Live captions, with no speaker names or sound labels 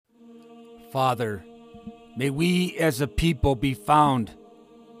Father, may we as a people be found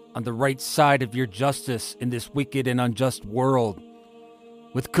on the right side of your justice in this wicked and unjust world,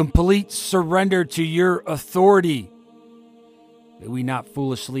 with complete surrender to your authority. May we not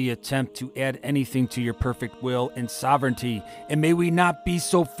foolishly attempt to add anything to your perfect will and sovereignty, and may we not be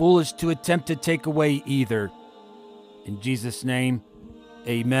so foolish to attempt to take away either. In Jesus' name,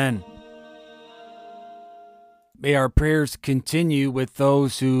 amen. May our prayers continue with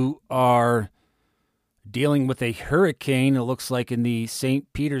those who are dealing with a hurricane, it looks like in the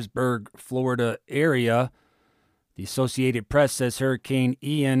St. Petersburg, Florida area. The Associated Press says Hurricane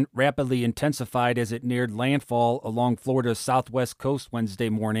Ian rapidly intensified as it neared landfall along Florida's southwest coast Wednesday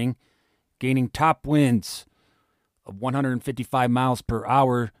morning, gaining top winds of 155 miles per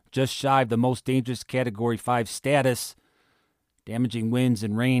hour, just shy of the most dangerous Category 5 status. Damaging winds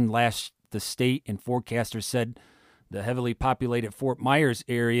and rain lashed the state, and forecasters said the heavily populated Fort Myers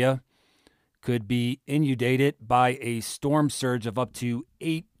area could be inundated by a storm surge of up to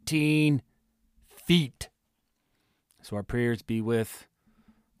 18 feet. So our prayers be with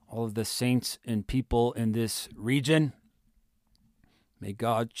all of the saints and people in this region. May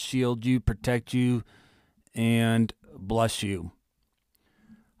God shield you, protect you, and bless you.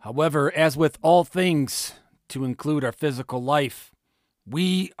 However, as with all things, to include our physical life,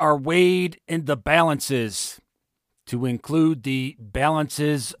 we are weighed in the balances, to include the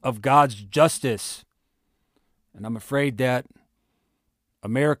balances of God's justice. And I'm afraid that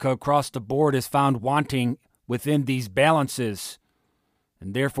America across the board is found wanting within these balances,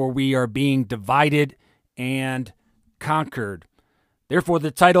 and therefore we are being divided and conquered. Therefore,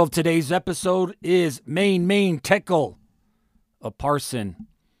 the title of today's episode is Main Tickle of Parson,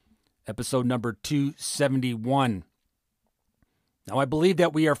 episode number 271. Now, I believe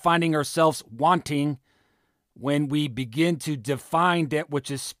that we are finding ourselves wanting when we begin to define that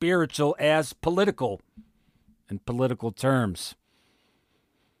which is spiritual as political, in political terms.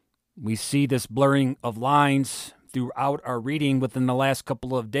 We see this blurring of lines throughout our reading within the last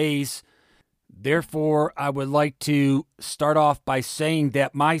couple of days. Therefore, I would like to start off by saying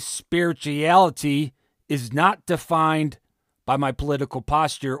that my spirituality is not defined by my political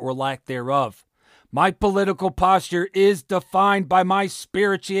posture or lack thereof. My political posture is defined by my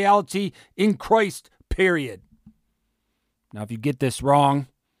spirituality in Christ, period. Now, if you get this wrong,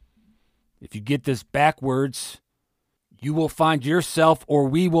 if you get this backwards, you will find yourself, or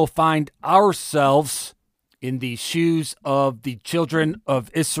we will find ourselves, in the shoes of the children of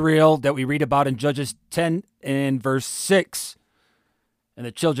Israel that we read about in Judges 10 and verse 6. And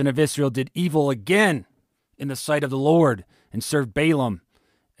the children of Israel did evil again in the sight of the Lord, and served Balaam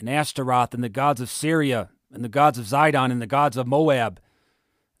and Ashtaroth and the gods of Syria and the gods of Zidon and the gods of Moab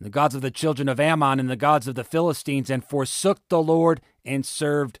and the gods of the children of Ammon and the gods of the Philistines, and forsook the Lord and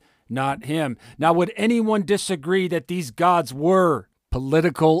served not him. Now, would anyone disagree that these gods were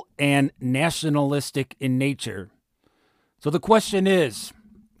political and nationalistic in nature? So the question is,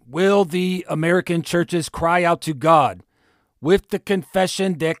 will the American churches cry out to God with the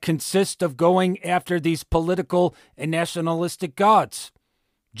confession that consists of going after these political and nationalistic gods?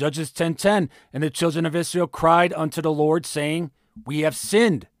 Judges 10:10, and the children of Israel cried unto the Lord, saying, we have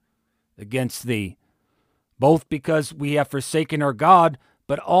sinned against thee, both because we have forsaken our God,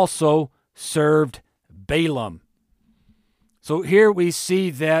 but also served Balaam. So here we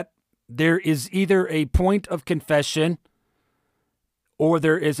see that there is either a point of confession or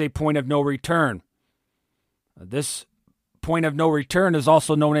there is a point of no return. This point of no return is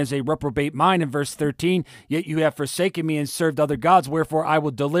also known as a reprobate mind in verse 13. Yet you have forsaken me and served other gods, wherefore I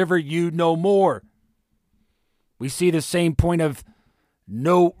will deliver you no more. We see the same point of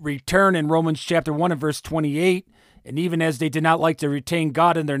no return in Romans chapter 1 and verse 28. And even as they did not like to retain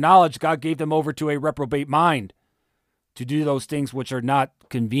God in their knowledge, God gave them over to a reprobate mind to do those things which are not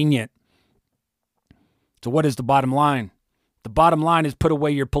convenient. So what is the bottom line? The bottom line is put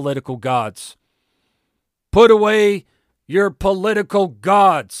away your political gods. Put away your political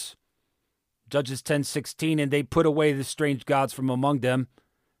gods. Judges 10:16, and they put away the strange gods from among them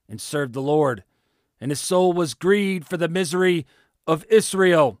and served the Lord. And his soul was grieved for the misery of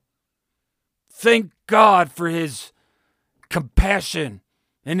Israel. Thank God for his compassion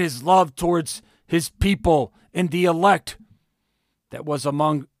and his love towards his people and the elect that was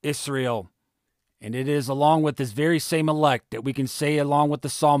among Israel. And it is along with this very same elect that we can say, along with the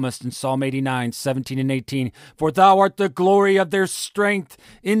psalmist in Psalm 89, 17 and 18, for thou art the glory of their strength.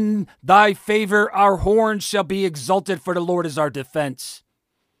 In thy favor our horns shall be exalted, for the Lord is our defense.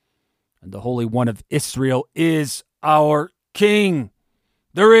 And the Holy One of Israel is our King.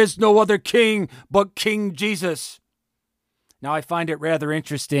 There is no other king but King Jesus. Now, I find it rather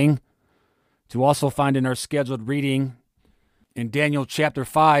interesting to also find in our scheduled reading in Daniel chapter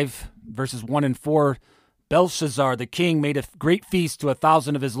 5, verses 1 and 4, Belshazzar, the king, made a great feast to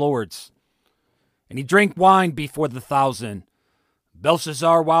 1,000 of his lords, and he drank wine before the 1,000.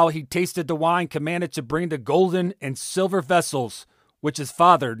 Belshazzar, while he tasted the wine, commanded to bring the golden and silver vessels which his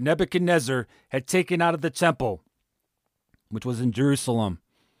father Nebuchadnezzar had taken out of the temple, which was in Jerusalem,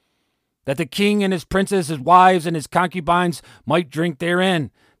 that the king and his princes, his wives, and his concubines might drink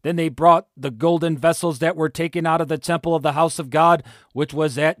therein. Then they brought the golden vessels that were taken out of the temple of the house of God, which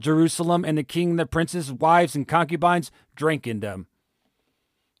was at Jerusalem, and the king and the princes, his wives, and concubines drank in them.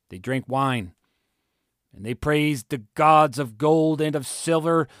 They drank wine, and they praised the gods of gold and of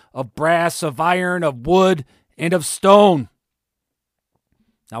silver, of brass, of iron, of wood, and of stone.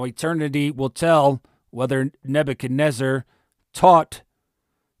 Now eternity will tell whether Nebuchadnezzar taught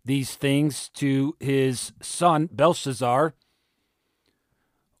these things to his son Belshazzar,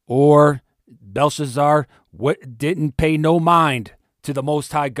 or Belshazzar didn't pay no mind to the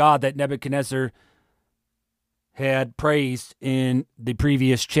Most High God that Nebuchadnezzar had praised in the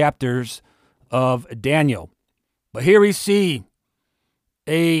previous chapters of Daniel. But here we see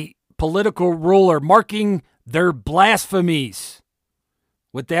a political ruler marking their blasphemies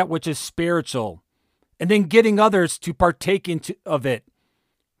with that which is spiritual, and then getting others to partake of it,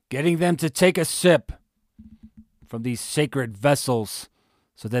 getting them to take a sip from these sacred vessels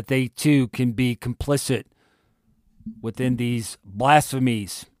so that they too can be complicit within these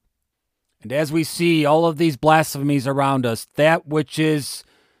blasphemies. And as we see all of these blasphemies around us, that which is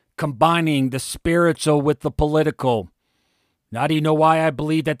combining the spiritual with the political. Now do you know why I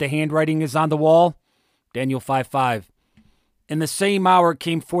believe that the handwriting is on the wall? Daniel 5:5. In the same hour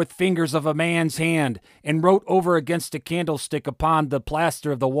came forth fingers of a man's hand, and wrote over against a candlestick upon the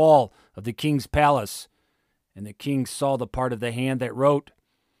plaster of the wall of the king's palace. And the king saw the part of the hand that wrote.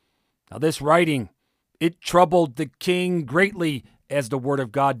 Now this writing, it troubled the king greatly, as the word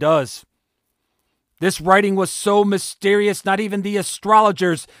of God does. This writing was so mysterious, not even the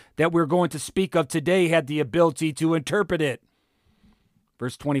astrologers that we're going to speak of today had the ability to interpret it.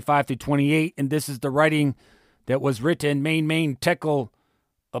 Verse 25 to 28, and this is the writing that was written, Main, Tekel,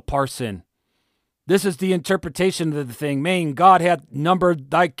 a parson. This is the interpretation of the thing. Main, God hath numbered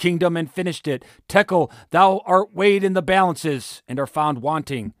thy kingdom and finished it. Tekel, thou art weighed in the balances and are found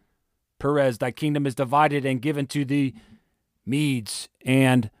wanting. Perez, thy kingdom is divided and given to the Medes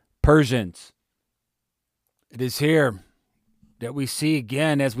and Persians. It is here that we see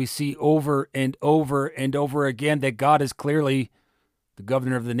again, as we see over and over and over again, that God is clearly the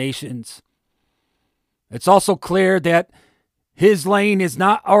governor of the nations. It's also clear that his lane is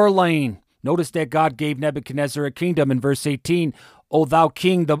not our lane. Notice that God gave Nebuchadnezzar a kingdom in verse 18. O thou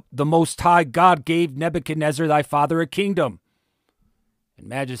king, the most high God gave Nebuchadnezzar thy father a kingdom, and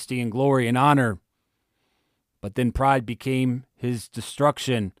majesty and glory and honor. But then pride became his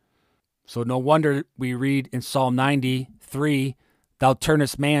destruction. So no wonder we read in Psalm 93, thou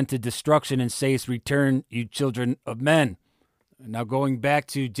turnest man to destruction and sayest, return, you children of men. Now going back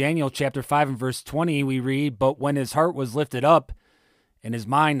to Daniel chapter 5 and verse 20, we read, but when his heart was lifted up and his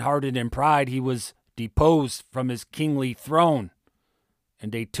mind hardened in pride, he was deposed from his kingly throne,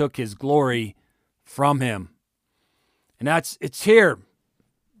 and they took his glory from him. And it's here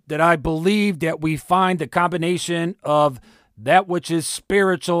that I believe that we find the combination of that which is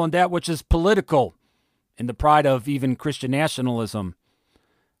spiritual and that which is political in the pride of even Christian nationalism.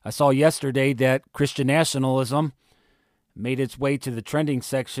 I saw yesterday that Christian nationalism made its way to the trending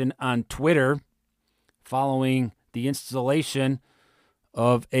section on Twitter following the installation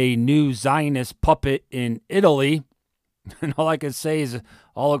of a new Zionist puppet in Italy. And all I can say is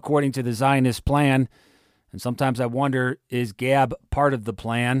all according to the Zionist plan. And sometimes I wonder, is Gab part of the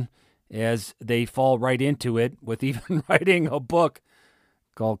plan, as they fall right into it with even writing a book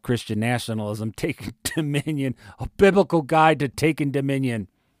called Christian Nationalism, Taking Dominion, a biblical guide to taking dominion.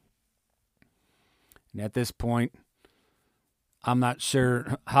 And at this point, I'm not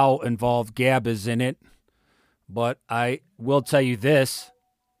sure how involved Gab is in it, but I will tell you this.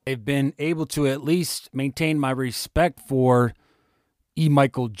 I've been able to at least maintain my respect for E.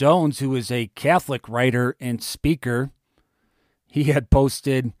 Michael Jones, who is a Catholic writer and speaker. He had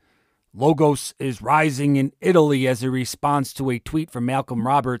posted, Logos is rising in Italy as a response to a tweet from Malcolm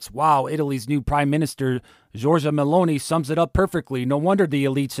Roberts. Wow, Italy's new Prime Minister, Giorgia Meloni, sums it up perfectly. No wonder the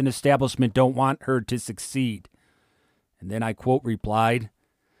elites and establishment don't want her to succeed. And then I quote replied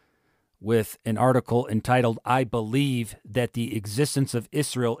with an article entitled, I believe that the existence of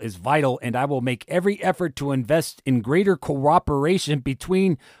Israel is vital, and I will make every effort to invest in greater cooperation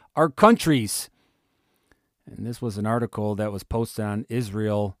between our countries. And this was an article that was posted on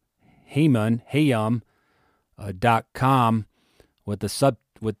Israel Hayum.com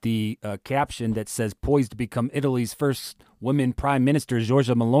with the caption that says, "Poised to become Italy's first woman prime minister,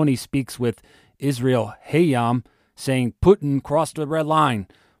 Giorgia Meloni speaks with Israel Hayum, saying Putin crossed the red line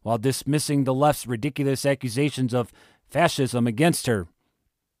while dismissing the left's ridiculous accusations of fascism against her."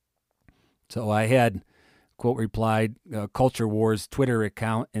 So I had, quote, replied, Culture Wars Twitter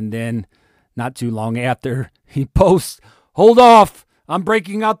account, and then not too long after, he posts, "Hold off, I'm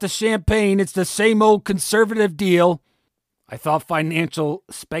breaking out the champagne. It's the same old conservative deal." I thought financial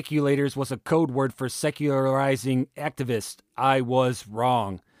speculators was a code word for secularizing activists. I was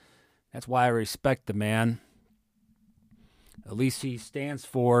wrong. That's why I respect the man. At least he stands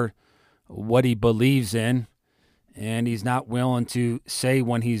for what he believes in, and he's not willing to say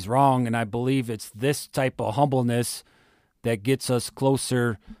when he's wrong. And I believe it's this type of humbleness that gets us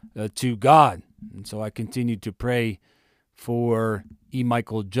closer to God. And so I continue to pray for E.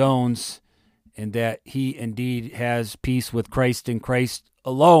 Michael Jones, and that he indeed has peace with Christ and Christ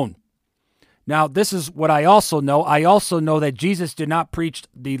alone. Now, this is what I also know. I also know that Jesus did not preach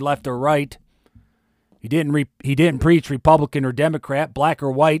the left or right. He didn't preach Republican or Democrat, black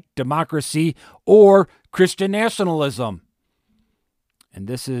or white, democracy, or Christian nationalism. And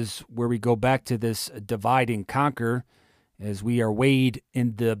this is where we go back to this divide and conquer, as we are weighed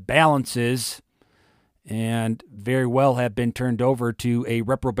in the balances and very well have been turned over to a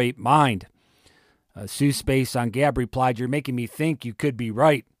reprobate mind. Sue Space on Gab replied, "You're making me think you could be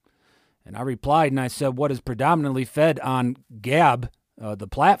right." And I replied and I said, what is predominantly fed on Gab, the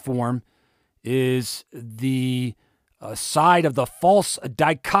platform, is the side of the false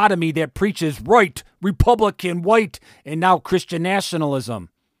dichotomy that preaches right, Republican, white, and now Christian nationalism.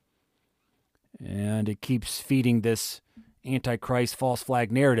 And it keeps feeding this Antichrist false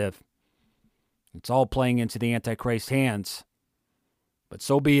flag narrative. It's all playing into the Antichrist's hands. But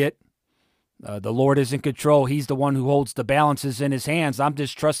so be it. The Lord is in control. He's the one who holds the balances in his hands. I'm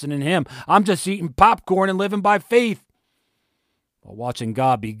just trusting in him. I'm just eating popcorn and living by faith, while watching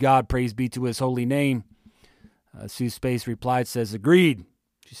God be God. Praise be to his holy name. Sue Space replied, says, "Agreed."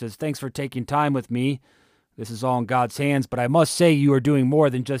 She says, "Thanks for taking time with me. This is all in God's hands, but I must say you are doing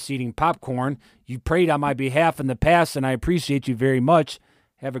more than just eating popcorn. You prayed on my behalf in the past, and I appreciate you very much.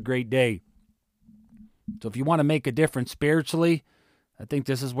 Have a great day." So if you want to make a difference spiritually, I think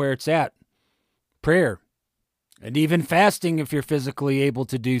this is where it's at. Prayer, and even fasting if you're physically able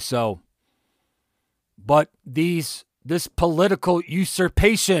to do so. But this political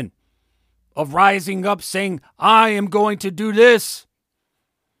usurpation of rising up saying, I am going to do this.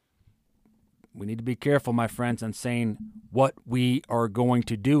 We need to be careful, my friends, on saying what we are going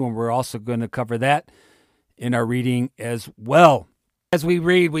to do, and we're also going to cover that in our reading as well. As we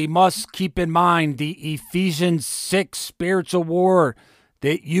read, we must keep in mind the Ephesians 6 spiritual war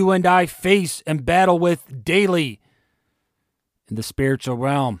that you and I face and battle with daily in the spiritual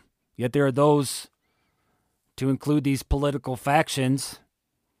realm. Yet there are those, to include these political factions,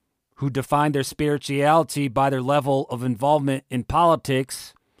 who define their spirituality by their level of involvement in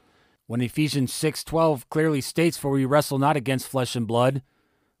politics, when Ephesians 6:12 clearly states, "For we wrestle not against flesh and blood,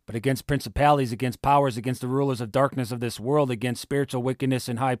 but against principalities, against powers, against the rulers of darkness of this world, against spiritual wickedness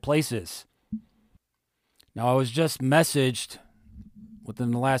in high places." Now, I was just messaged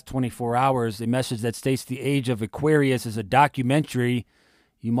within the last 24 hours, a message that states The Age of Aquarius is a documentary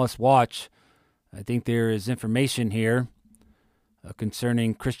you must watch. I think there is information here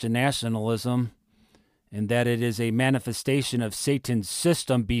concerning Christian nationalism, and that it is a manifestation of Satan's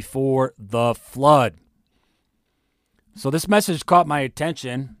system before the flood. So this message caught my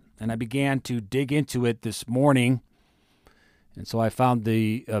attention, and I began to dig into it this morning. And so I found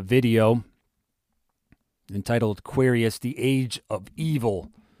the video entitled Aquarius, The Age of Evil.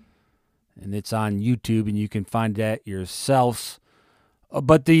 And it's on YouTube, and you can find that yourselves.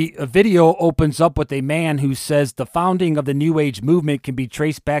 But the video opens up with a man who says the founding of the New Age movement can be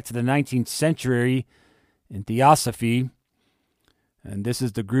traced back to the 19th century in Theosophy. And this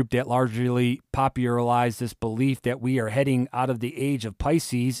is the group that largely popularized this belief that we are heading out of the age of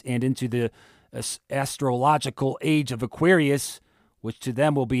Pisces and into the astrological age of Aquarius, which to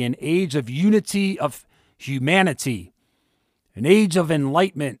them will be an age of unity of humanity, an age of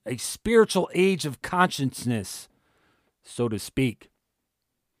enlightenment, a spiritual age of consciousness, so to speak.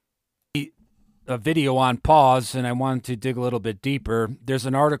 A video on pause, and I wanted to dig a little bit deeper. There's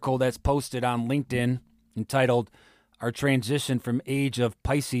an article that's posted on LinkedIn entitled Our Transition from Age of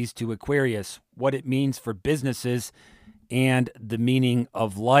Pisces to Aquarius, What It Means for Businesses and the Meaning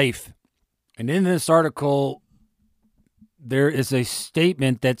of Life. And in this article, there is a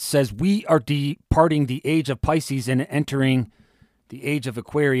statement that says we are departing the age of Pisces and entering The age of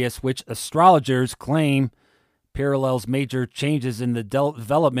Aquarius, which astrologers claim parallels major changes in the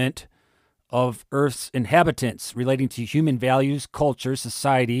development of Earth's inhabitants relating to human values, culture,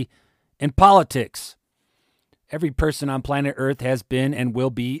 society, and politics. Every person on planet Earth has been and will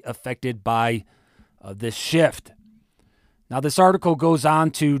be affected by this shift. Now, this article goes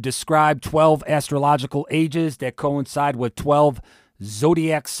on to describe 12 astrological ages that coincide with 12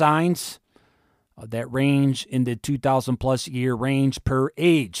 zodiac signs that range in the 2,000 plus year range per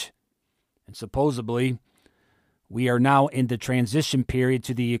age. And supposedly, we are now in the transition period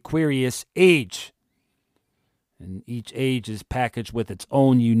to the Aquarius age. And each age is packaged with its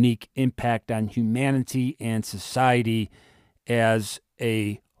own unique impact on humanity and society as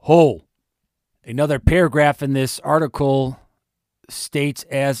a whole. Another paragraph in this article states,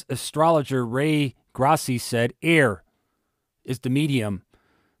 as astrologer Ray Grassi said, air is the medium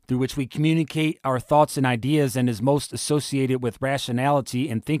through which we communicate our thoughts and ideas and is most associated with rationality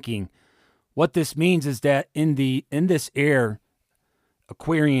and thinking. What this means is that in this air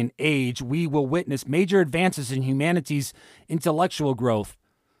Aquarian age, we will witness major advances in humanity's intellectual growth.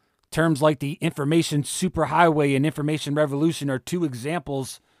 Terms like the information superhighway and information revolution are two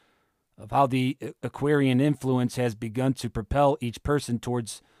examples of how the Aquarian influence has begun to propel each person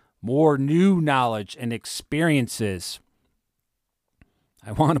towards more new knowledge and experiences.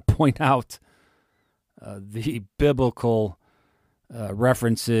 I want to point out the biblical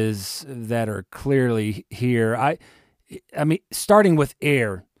references that are clearly here. I mean, starting with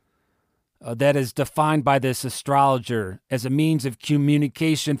air, that is defined by this astrologer as a means of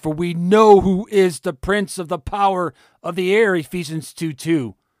communication, for we know who is the prince of the power of the air, Ephesians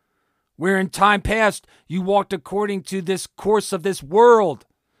 2:2. Where in time past you walked according to this course of this world,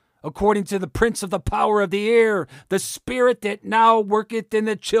 according to the prince of the power of the air, the spirit that now worketh in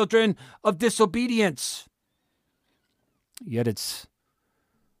the children of disobedience. Yet it's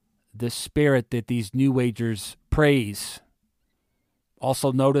the spirit that these New Agers praise.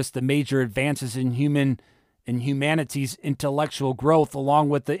 Also notice the major advances in humanity's intellectual growth, along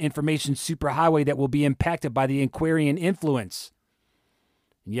with the information superhighway that will be impacted by the Aquarian influence.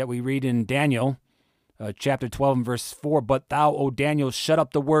 And yet we read in Daniel, chapter 12 and verse 4, but thou, O Daniel, shut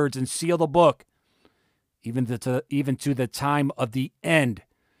up the words and seal the book, even to the time of the end.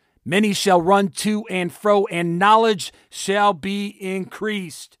 Many shall run to and fro, and knowledge shall be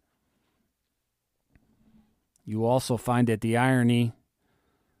increased. You also find that the irony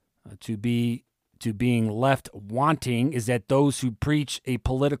to being left wanting is that those who preach a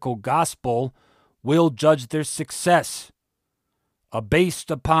political gospel will judge their success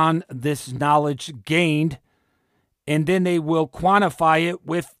based upon this knowledge gained, and then they will quantify it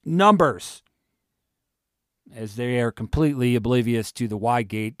with numbers, as they are completely oblivious to the wide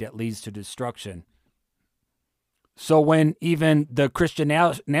gate that leads to destruction. So when even the Christian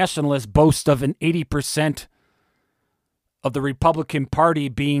nationalists boast of an 80% of the Republican Party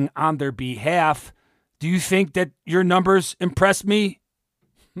being on their behalf, do you think that your numbers impress me?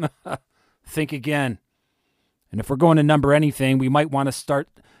 Think again. And if we're going to number anything, we might want to start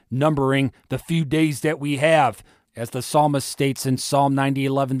numbering the few days that we have. As the psalmist states in Psalm 90,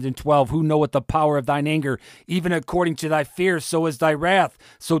 11 and 12, who knoweth the power of thine anger? Even according to thy fear, so is thy wrath.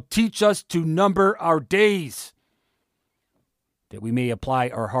 So teach us to number our days, that we may apply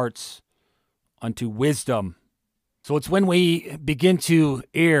our hearts unto wisdom. So it's when we begin to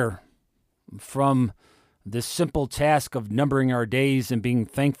err from this simple task of numbering our days and being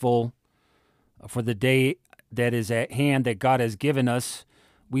thankful for the day that is at hand that God has given us,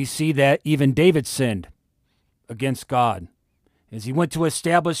 we see that even David sinned against God as he went to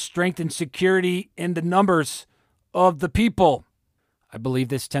establish strength and security in the numbers of the people. I believe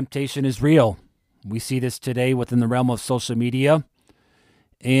this temptation is real. We see this today within the realm of social media,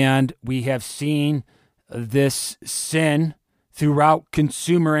 and we have seen this sin throughout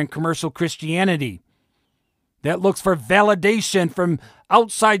consumer and commercial Christianity that looks for validation from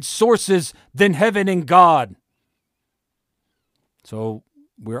outside sources than heaven and God. So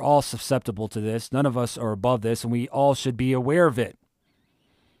we're all susceptible to this. None of us are above this, and we all should be aware of it.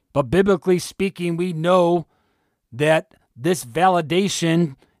 But biblically speaking, we know that this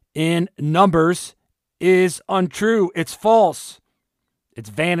validation in numbers is untrue. It's false. It's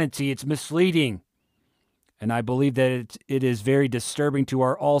vanity. It's misleading. And I believe that it is very disturbing to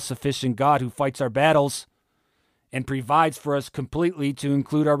our all-sufficient God who fights our battles and provides for us completely to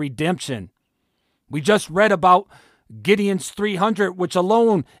include our redemption. We just read about Gideon's 300, which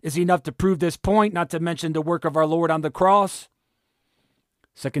alone is enough to prove this point, not to mention the work of our Lord on the cross.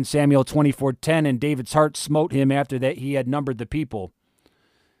 2 Samuel 24:10, and David's heart smote him after that he had numbered the people.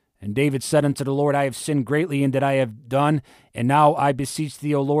 And David said unto the Lord, I have sinned greatly in that I have done, and now I beseech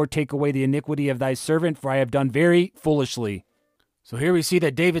thee, O Lord, take away the iniquity of thy servant, for I have done very foolishly. So here we see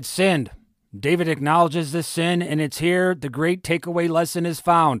that David sinned. David acknowledges this sin, and it's here the great takeaway lesson is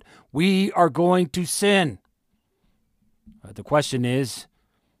found. We are going to sin. The question is,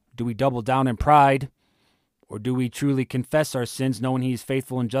 do we double down in pride, or do we truly confess our sins, knowing he is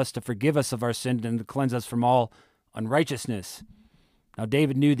faithful and just to forgive us of our sins and to cleanse us from all unrighteousness? Now,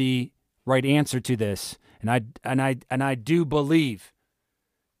 David knew the right answer to this, and I do believe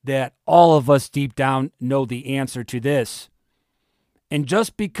that all of us deep down know the answer to this. And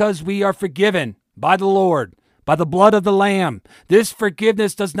just because we are forgiven by the Lord, by the blood of the Lamb, this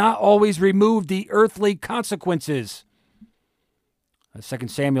forgiveness does not always remove the earthly consequences. 2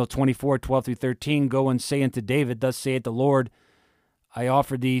 Samuel 24:12-13, go and say unto David, thus saith the Lord, I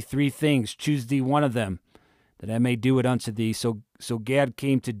offer thee 3 things, choose thee one of them, that I may do it unto thee. So Gad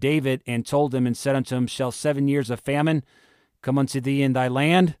came to David and told him and said unto him, shall 7 years of famine come unto thee in thy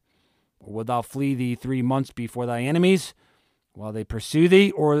land? Or wilt thou flee thee 3 months before thy enemies, while they pursue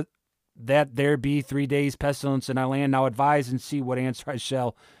thee? Or that there be 3 days pestilence in thy land? Now advise and see what answer I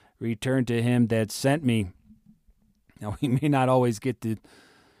shall return to him that sent me. Now, we may not always get to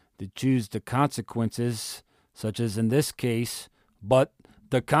choose the consequences, such as in this case, but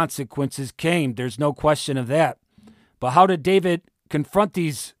the consequences came. There's no question of that. But how did David confront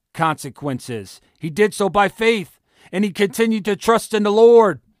these consequences? He did so by faith, and he continued to trust in the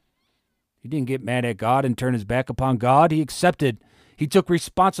Lord. He didn't get mad at God and turn his back upon God. He accepted. He took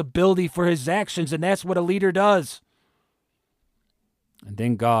responsibility for his actions, and that's what a leader does. And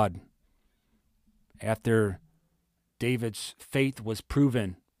then God, after David's faith was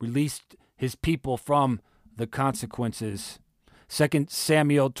proven, released his people from the consequences. 2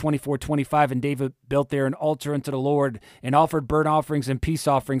 Samuel 24:25, and David built there an altar unto the Lord and offered burnt offerings and peace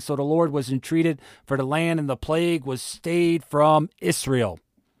offerings. So the Lord was entreated for the land, and the plague was stayed from Israel.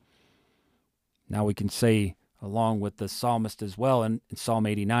 Now we can say, along with the psalmist as well, in Psalm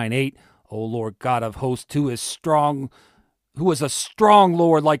 89:8, O Lord God of hosts, who is a strong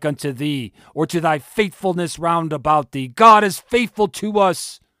Lord like unto thee, or to thy faithfulness round about thee. God is faithful to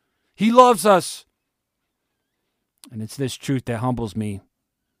us. He loves us. And it's this truth that humbles me.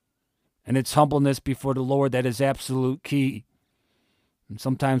 And it's humbleness before the Lord that is absolute key. And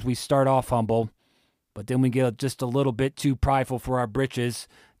sometimes we start off humble, but then we get just a little bit too prideful for our britches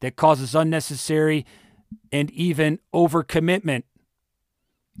that causes unnecessary and even overcommitment.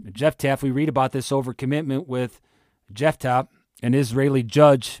 Jephthah, we read about this overcommitment with Jephthah, an Israeli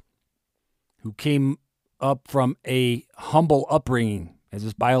judge who came up from a humble upbringing, as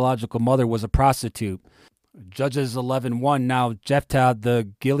his biological mother was a prostitute. Judges 11:1, now Jephthah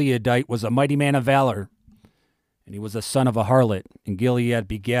the Gileadite was a mighty man of valor, and he was a son of a harlot, and Gilead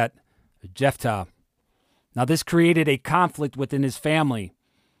begat Jephthah. Now this created a conflict within his family,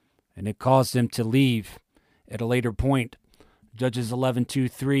 and it caused him to leave at a later point. Judges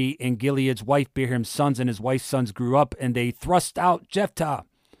 11:2-3, and Gilead's wife bare him sons, and his wife's sons grew up, and they thrust out Jephthah,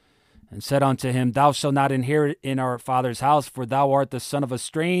 and said unto him, thou shalt not inherit in our father's house, for thou art the son of a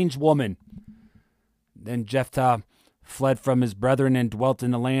strange woman. Then Jephthah fled from his brethren and dwelt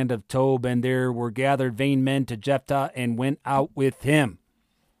in the land of Tob, and there were gathered vain men to Jephthah and went out with him.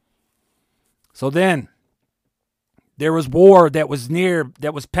 So then, there was war that was near,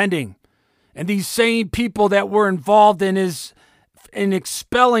 that was pending, and these same people that were involved in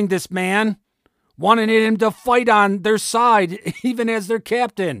expelling this man wanted him to fight on their side, even as their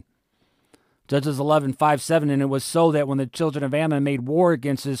captain. Judges 11:5-7, and it was so that when the children of Ammon made war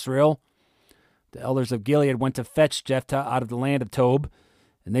against Israel, the elders of Gilead went to fetch Jephthah out of the land of Tob,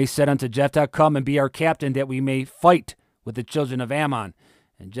 and they said unto Jephthah, come and be our captain, that we may fight with the children of Ammon.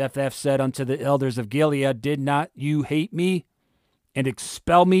 And Jephthah said unto the elders of Gilead, did not you hate me and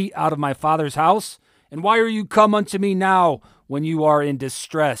expel me out of my father's house? And why are you come unto me now when you are in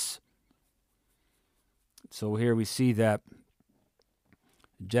distress? So here we see that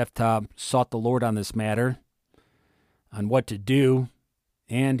Jephthah sought the Lord on this matter, on what to do,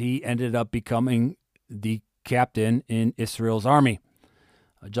 and he ended up becoming the captain in Israel's army.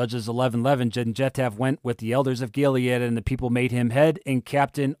 Judges 11:11, and Jephthah went with the elders of Gilead, and the people made him head and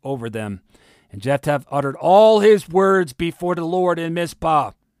captain over them. And Jephthah uttered all his words before the Lord in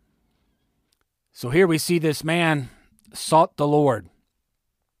Mizpah. So here we see this man sought the Lord.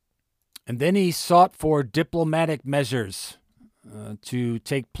 And then he sought for diplomatic measures to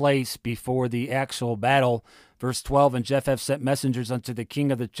take place before the actual battle. Verse 12, and Jephthah sent messengers unto the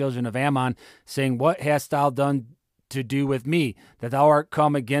king of the children of Ammon, saying, what hast thou done to do with me, that thou art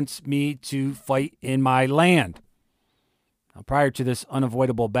come against me to fight in my land? Now, prior to this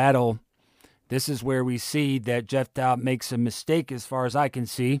unavoidable battle, this is where we see that Jephthah makes a mistake as far as I can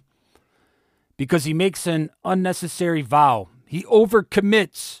see, because he makes an unnecessary vow. He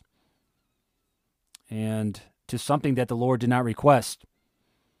overcommits and to something that the Lord did not request.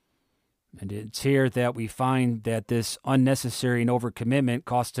 And it's here that we find that this unnecessary and overcommitment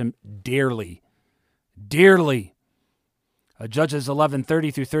cost him dearly. Dearly. Judges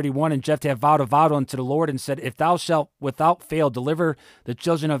 11:30 through 31, and Jephthah vowed a vow unto the Lord and said, If thou shalt without fail deliver the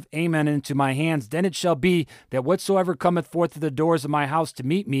children of Ammon into my hands, then it shall be that whatsoever cometh forth to the doors of my house to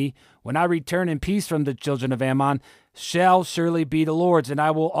meet me, when I return in peace from the children of Ammon, shall surely be the Lord's, and I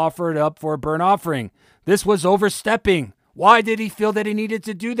will offer it up for a burnt offering. This was overstepping. Why did he feel that he needed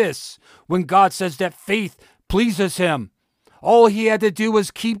to do this when God says that faith pleases him? All he had to do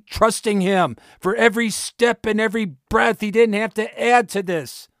was keep trusting him for every step and every breath. He didn't have to add to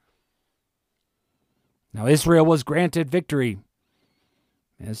this. Now, Israel was granted victory,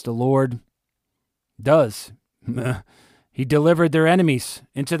 as the Lord does. He delivered their enemies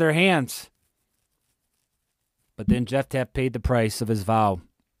into their hands. But then Jephthah paid the price of his vow.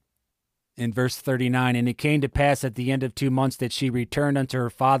 In verse 39, and it came to pass at the end of 2 months that she returned unto her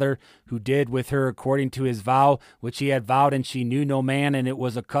father, who did with her according to his vow, which he had vowed, and she knew no man, and it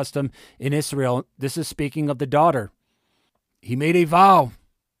was a custom in Israel. This is speaking of the daughter. He made a vow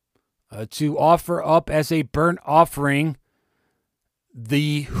to offer up as a burnt offering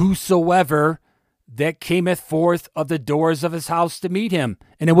the whosoever that cameth forth of the doors of his house to meet him,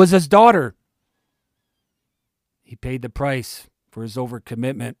 and it was his daughter. He paid the price for his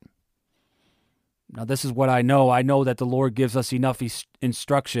overcommitment. Now, this is what I know. I know that the Lord gives us enough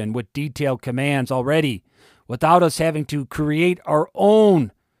instruction with detailed commands already without us having to create our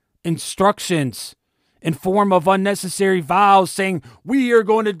own instructions in form of unnecessary vows saying, we are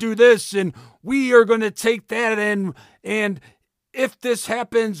going to do this and we are going to take that and if this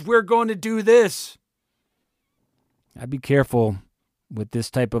happens, we're going to do this. I'd be careful with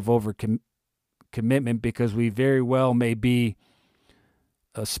this type of overcommitment because we very well may be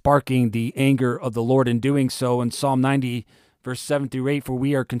sparking the anger of the Lord in doing so. In Psalm 90, verse 7 through 8, for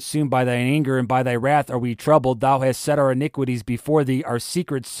we are consumed by thine anger, and by thy wrath are we troubled. Thou hast set our iniquities before thee, our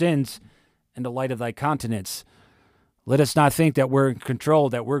secret sins in the light of thy countenance. Let us not think that we're in control,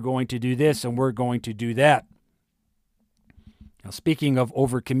 that we're going to do this and we're going to do that. Now, speaking of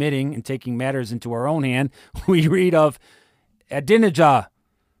overcommitting and taking matters into our own hand, we read of Adonijah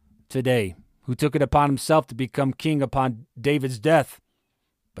today, who took it upon himself to become king upon David's death.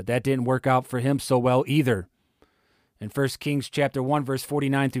 But that didn't work out for him so well either. In 1 Kings chapter 1, verse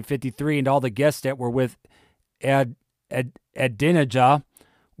 49 through 53, and all the guests that were with Adonijah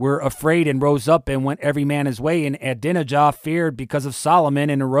were afraid and rose up and went every man his way. And Adonijah feared because of Solomon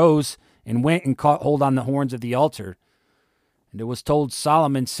and arose and went and caught hold on the horns of the altar. And it was told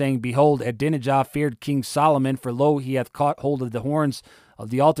Solomon, saying, Behold, Adonijah feared King Solomon, for lo, he hath caught hold of the horns of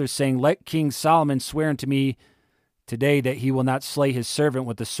the altar, saying, Let King Solomon swear unto me today that he will not slay his servant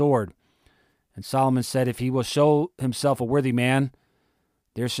with the sword. And Solomon said, If he will show himself a worthy man,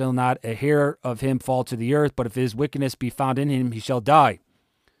 there shall not a hair of him fall to the earth, but if his wickedness be found in him, he shall die.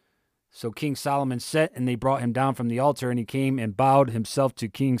 So King Solomon sent, and they brought him down from the altar, and he came and bowed himself to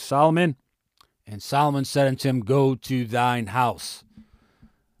King Solomon. And Solomon said unto him, Go to thine house.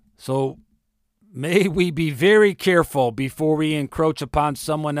 So may we be very careful before we encroach upon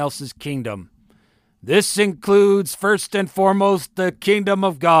someone else's kingdom. This includes, first and foremost, the kingdom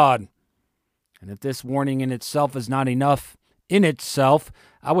of God. And if this warning in itself is not enough in itself,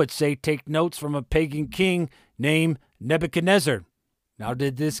 I would say take notes from a pagan king named Nebuchadnezzar. Now,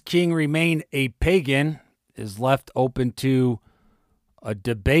 did this king remain a pagan is left open to a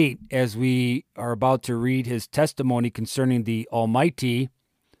debate as we are about to read his testimony concerning the Almighty.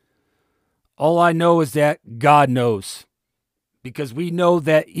 All I know is that God knows. Because we know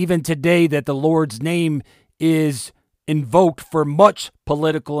that even today that the Lord's name is invoked for much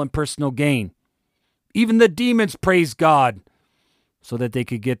political and personal gain. Even the demons praise God so that they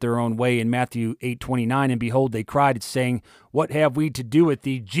could get their own way. In Matthew 8:29, and behold, they cried, saying, What have we to do with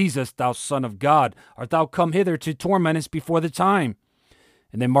thee, Jesus, thou Son of God? Art thou come hither to torment us before the time?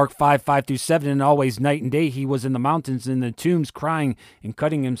 And then Mark 5:5 through 7, and always night and day he was in the mountains and in the tombs crying and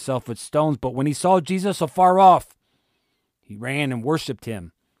cutting himself with stones. But when he saw Jesus afar off, he ran and worshipped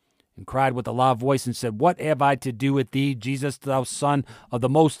him and cried with a loud voice and said, What have I to do with thee, Jesus, thou Son of the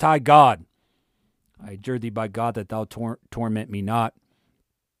Most High God? I adjure thee by God that thou torment me not.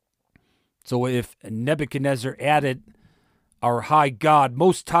 So if Nebuchadnezzar added our high God,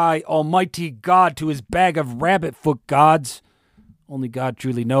 Most High, Almighty God to his bag of rabbit-foot gods, only God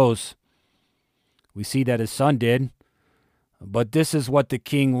truly knows. We see that his son did But this is what the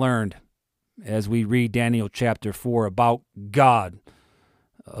king learned as we read Daniel chapter 4 about God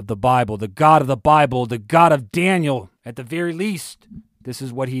of the Bible, the God of the Bible, the God of Daniel, at the very least. This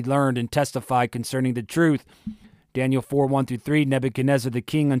is what he learned and testified concerning the truth. Daniel 4, 1-3, Nebuchadnezzar the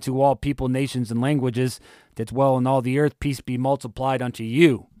king, unto all people, nations, and languages that dwell in all the earth, peace be multiplied unto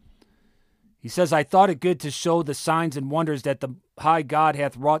you. He says, I thought it good to show the signs and wonders that the high God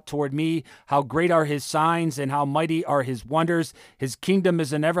hath wrought toward me. How great are his signs, and how mighty are his wonders. His kingdom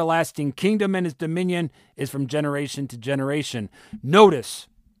is an everlasting kingdom, and his dominion is from generation to generation. Notice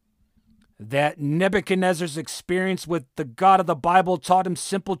that Nebuchadnezzar's experience with the God of the Bible taught him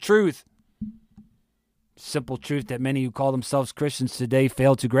simple truth. Simple truth that many who call themselves Christians today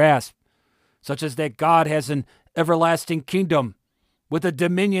fail to grasp, such as that God has an everlasting kingdom with a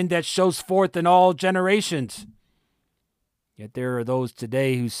dominion that shows forth in all generations. Yet there are those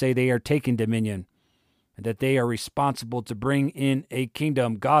today who say they are taking dominion and that they are responsible to bring in a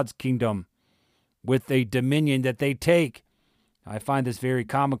kingdom, God's kingdom, with a dominion that they take. I find this very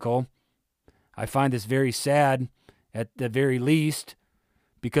comical. I find this very sad at the very least,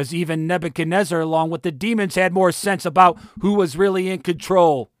 because even Nebuchadnezzar, along with the demons, had more sense about who was really in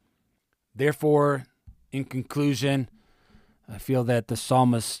control. Therefore, in conclusion, I feel that the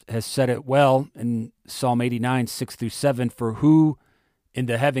psalmist has said it well in Psalm 89, 6-7, for who in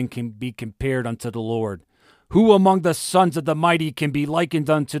the heaven can be compared unto the Lord? Who among the sons of the mighty can be likened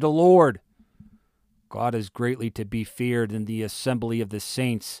unto the Lord? God is greatly to be feared in the assembly of the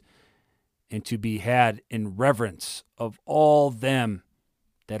saints, and to be had in reverence of all them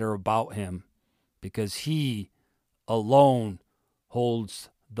that are about him, because he alone holds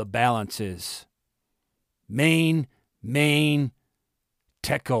the balances. Main,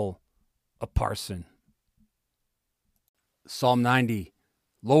 tekel, a parson. Psalm 90.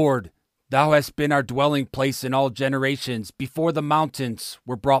 Lord, thou hast been our dwelling place in all generations, before the mountains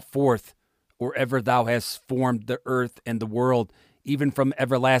were brought forth, or ever thou hast formed the earth and the world, even from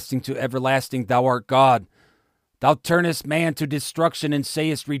everlasting to everlasting thou art God. Thou turnest man to destruction, and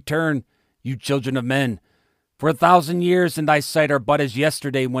sayest, return, you children of men. For 1,000 years in thy sight are but as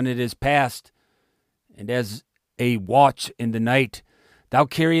yesterday when it is past, and as a watch in the night. Thou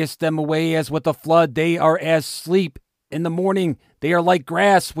carriest them away as with a flood. They are as sleep. In the morning they are like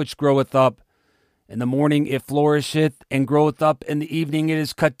grass which groweth up. In the morning it flourisheth and groweth up. In the evening it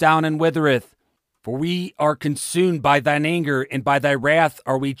is cut down and withereth. For we are consumed by thine anger, and by thy wrath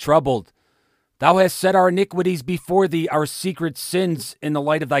are we troubled. Thou hast set our iniquities before thee, our secret sins in the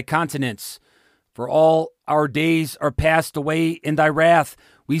light of thy countenance. For all our days are passed away in thy wrath.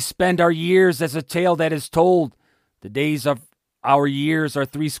 We spend our years as a tale that is told. The days of our years are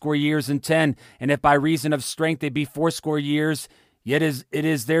 80 years and 10, and if by reason of strength they be 80 years, yet it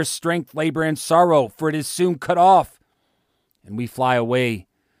is their strength, labor, and sorrow, for it is soon cut off, and we fly away.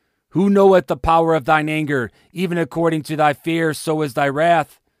 Who knoweth the power of thine anger? Even according to thy fear, so is thy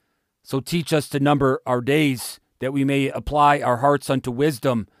wrath. So teach us to number our days, that we may apply our hearts unto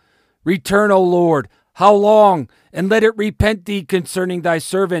wisdom. Return, O Lord, how long? And let it repent thee concerning thy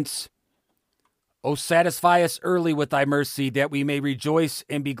servants. O satisfy us early with thy mercy, that we may rejoice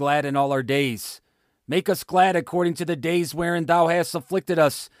and be glad in all our days. Make us glad according to the days wherein thou hast afflicted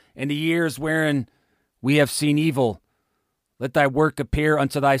us, and the years wherein we have seen evil. Let thy work appear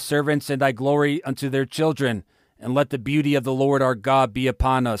unto thy servants, and thy glory unto their children. And let the beauty of the Lord our God be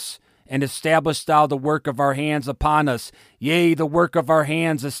upon us. And establish thou the work of our hands upon us. Yea, the work of our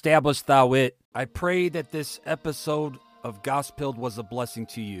hands establish thou it. I pray that this episode of Gospeled was a blessing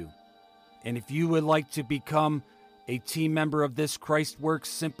to you. And if you would like to become a team member of this Christ work,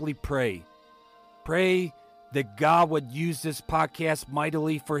 simply pray. Pray that God would use this podcast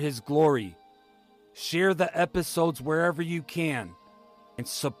mightily for his glory. Share the episodes wherever you can, and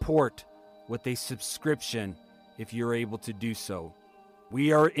support with a subscription if you're able to do so.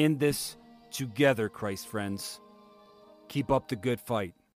 We are in this together, Christ friends. Keep up the good fight.